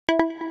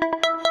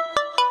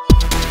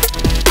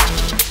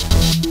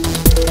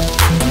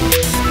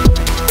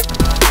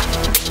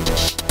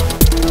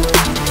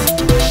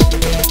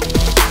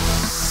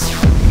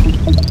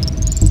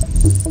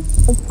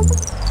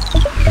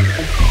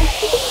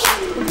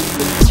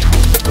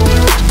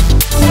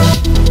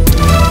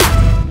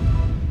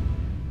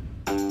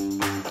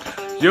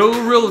Yo,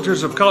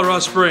 realtors of Colorado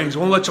Springs, I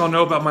want to let y'all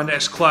know about my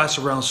next class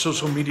around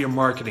social media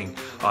marketing.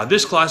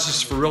 This class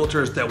is for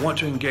realtors that want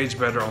to engage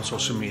better on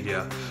social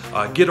media,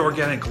 get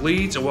organic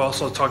leads, and we'll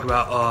also talk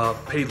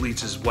about paid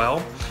leads as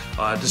well.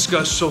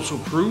 Discuss social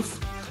proof.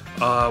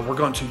 We're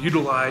going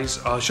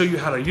to show you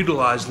how to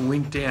utilize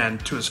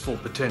LinkedIn to its full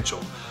potential.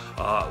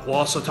 We'll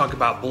also talk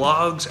about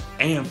blogs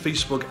and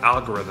Facebook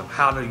algorithm,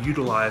 how to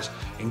utilize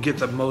and get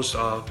the most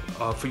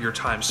for your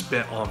time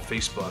spent on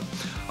Facebook.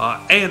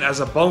 And as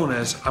a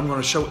bonus, I'm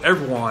going to show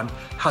everyone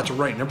how to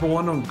rank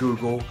 #1 on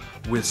Google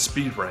with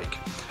SpeedRank.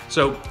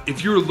 So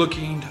if you're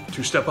looking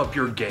to step up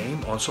your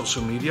game on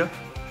social media,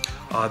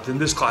 then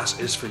this class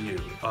is for you.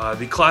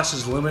 The class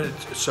is limited,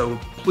 so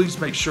please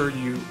make sure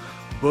you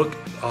book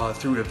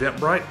through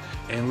Eventbrite,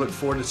 and look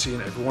forward to seeing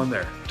everyone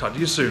there. Talk to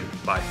you soon.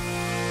 Bye.